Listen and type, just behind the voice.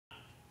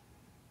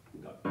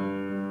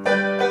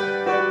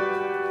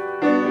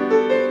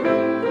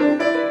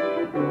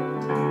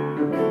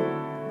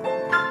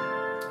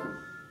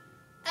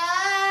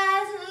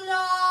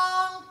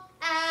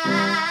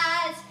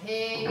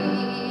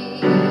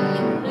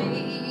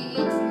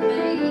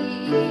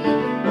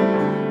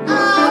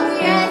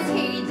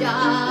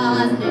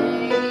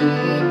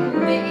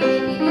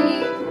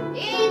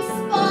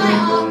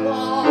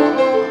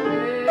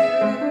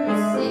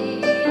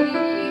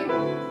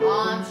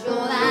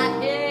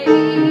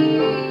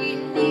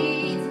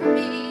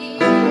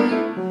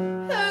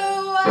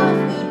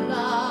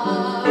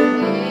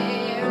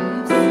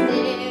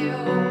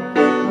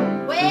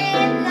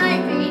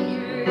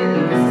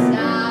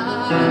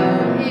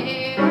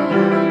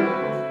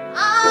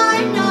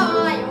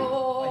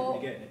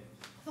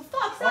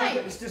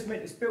sake! It's just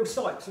meant it's Bill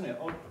Sykes, isn't it?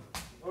 I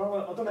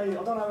don't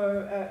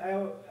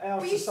know how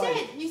Well, to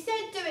say. You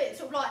said do it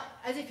sort of like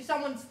as if you're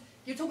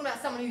talking about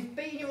someone who's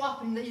beating you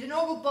up and he's an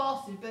horrible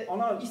bastard, but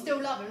you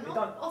still love him.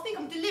 I think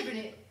I'm delivering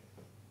it.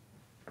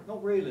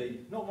 Not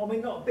really. I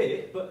mean, not a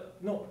bit, but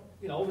not.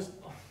 You know, I was.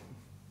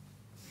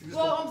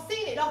 Well, I'm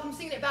singing it like I'm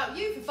singing it about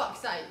you, for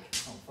fuck's sake.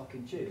 Oh,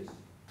 fucking cheers.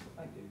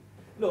 Thank you.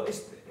 Look,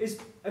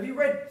 have you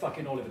read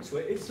fucking Oliver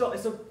Twist?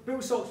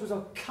 Bill Sykes was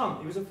a cunt.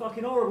 He was a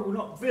fucking horrible,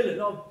 not villain,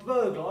 not a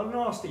burglar, a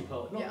nasty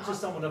part. Not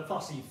just someone, a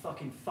fussy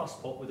fucking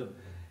fusspot with a,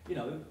 you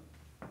know,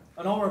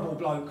 an horrible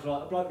bloke,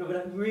 like a bloke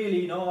that was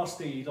really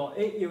nasty, like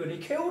hit you and he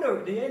killed her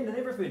at the end and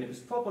everything. It was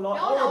proper like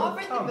horrible. I've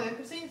read the book,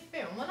 I've seen the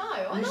film, I know.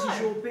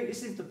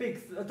 This is the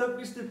big,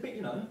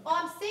 you know.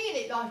 I'm seeing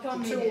it like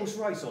I'm in it. Two-horse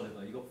race,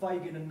 Oliver. You've got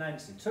Fagin and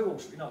Nancy.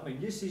 Two-horse, you know what I mean?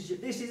 This is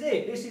it. This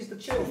is the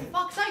chill. For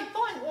fuck's sake,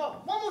 fine.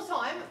 What? One more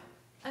time,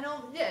 and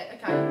yeah,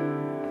 okay.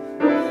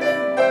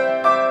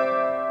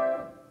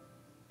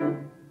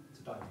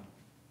 Today.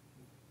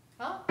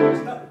 Huh?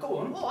 Go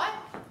on. All right.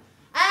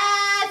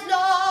 As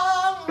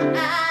long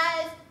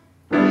as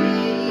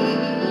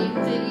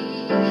he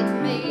needs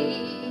me.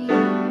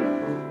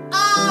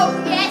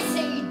 Oh yes,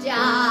 he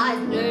does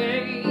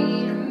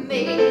need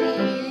me.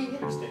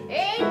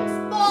 In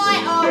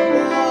spite of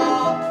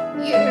what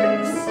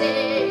you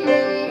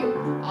say,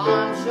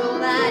 I'm sure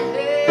that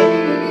he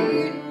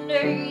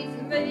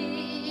needs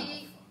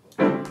me.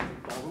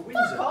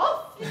 Fuck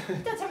off!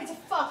 Don't tell me to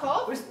fuck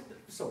off.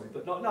 Sorry,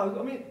 but no.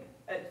 I mean,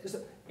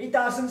 he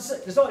doesn't.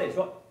 It's like this,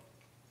 right?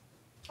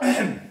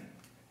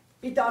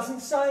 He doesn't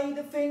say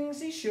the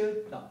things he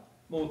should. No,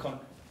 more kind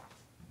of.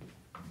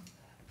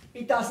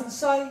 He doesn't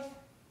say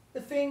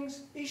the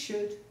things he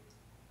should.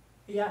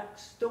 He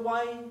acts the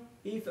way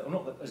he feels.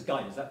 Well, not as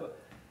gay as that,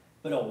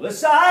 but all the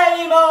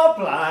same, I'll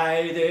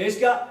play this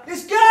game.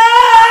 This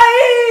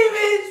game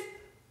is.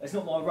 It's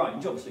not my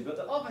range, obviously, but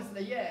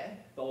obviously, yeah.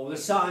 But all the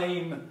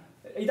same.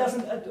 He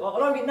doesn't. I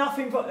don't get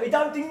nothing. He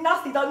don't do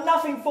nothing. Done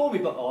nothing for me.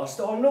 But I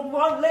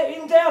won't let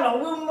him down. I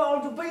will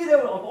not. I'll be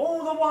there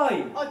all the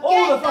way.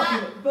 All the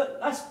fucking. But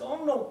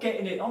I'm not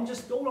getting it. I'm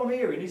just. All I'm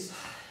hearing is.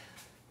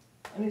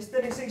 And it's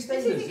EastEnders.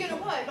 This isn't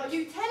gonna work. Like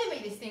you telling me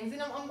these things,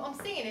 and I'm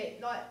singing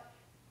it like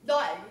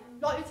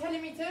you're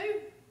telling me to.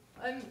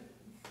 I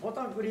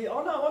don't really.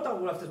 I know. I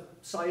don't have to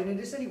say any of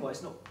this anyway.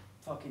 It's not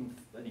fucking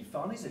any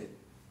fun, is it?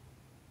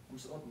 I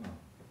don't know.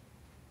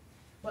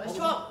 Well, let's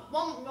try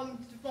one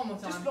more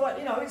time. Just like,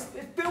 you know, it's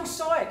Bill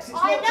Sykes. It's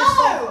I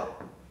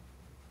not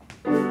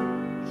know!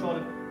 Try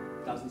to...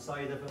 Doesn't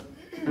say the...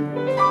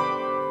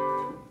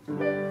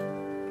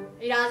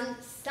 He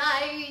doesn't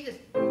say the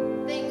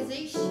things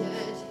he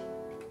should.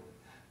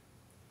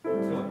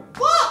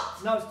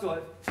 What? No, it's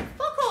right.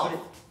 Fuck off!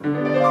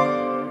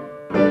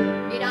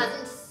 He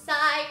doesn't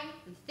say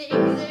the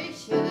things he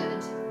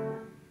should.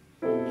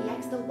 He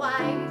acts the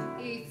way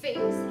he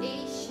thinks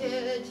he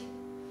should.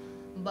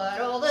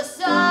 But all the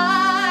same,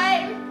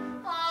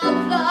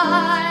 I'll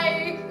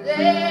play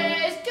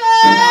this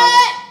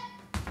game.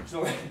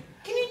 Sorry.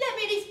 Can you let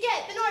me at least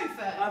get the note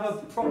first? I have a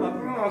proper...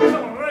 Oh,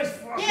 come on, that's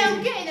fucking... Yeah,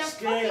 I'm getting there. I'm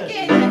fucking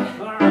getting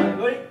there. Alright,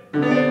 ready? He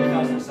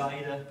doesn't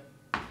say the...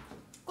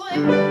 Go on.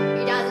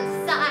 He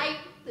doesn't say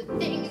the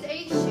things he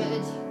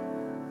should.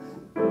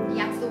 He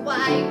acts the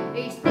way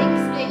he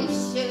thinks he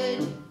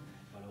should.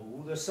 But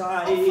all the same...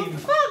 Oh, for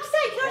fuck's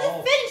sake, can I just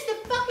finish the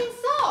fucking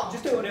song?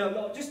 Just do it now.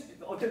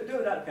 I'll do it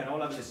without the piano.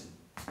 I'll have a listen.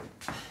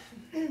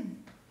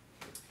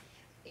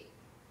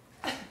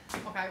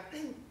 Okay.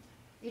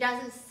 He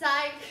doesn't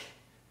say...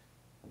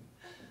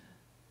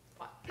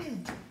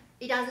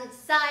 He doesn't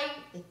say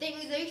the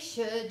things he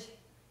should.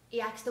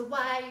 He acts the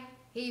way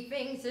he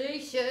thinks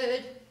he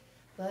should.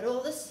 But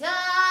all the same...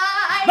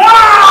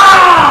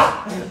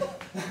 Ah!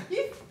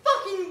 You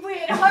fucking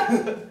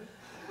weirdo!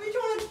 We're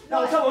trying to...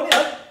 No, come on, you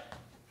know.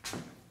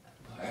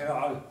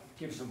 I'll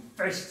give some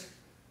fist.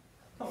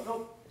 Come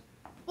on,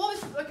 What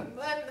was...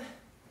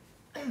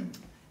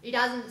 He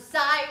doesn't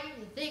say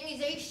the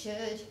things he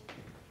should.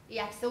 He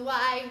acts the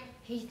way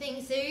he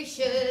thinks he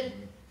should.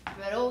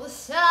 But all the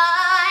same,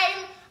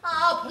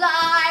 I'll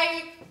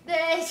play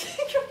this.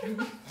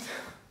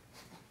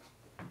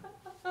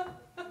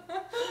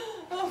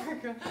 Oh my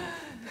god.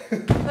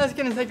 That's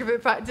going to take a bit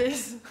of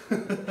practice.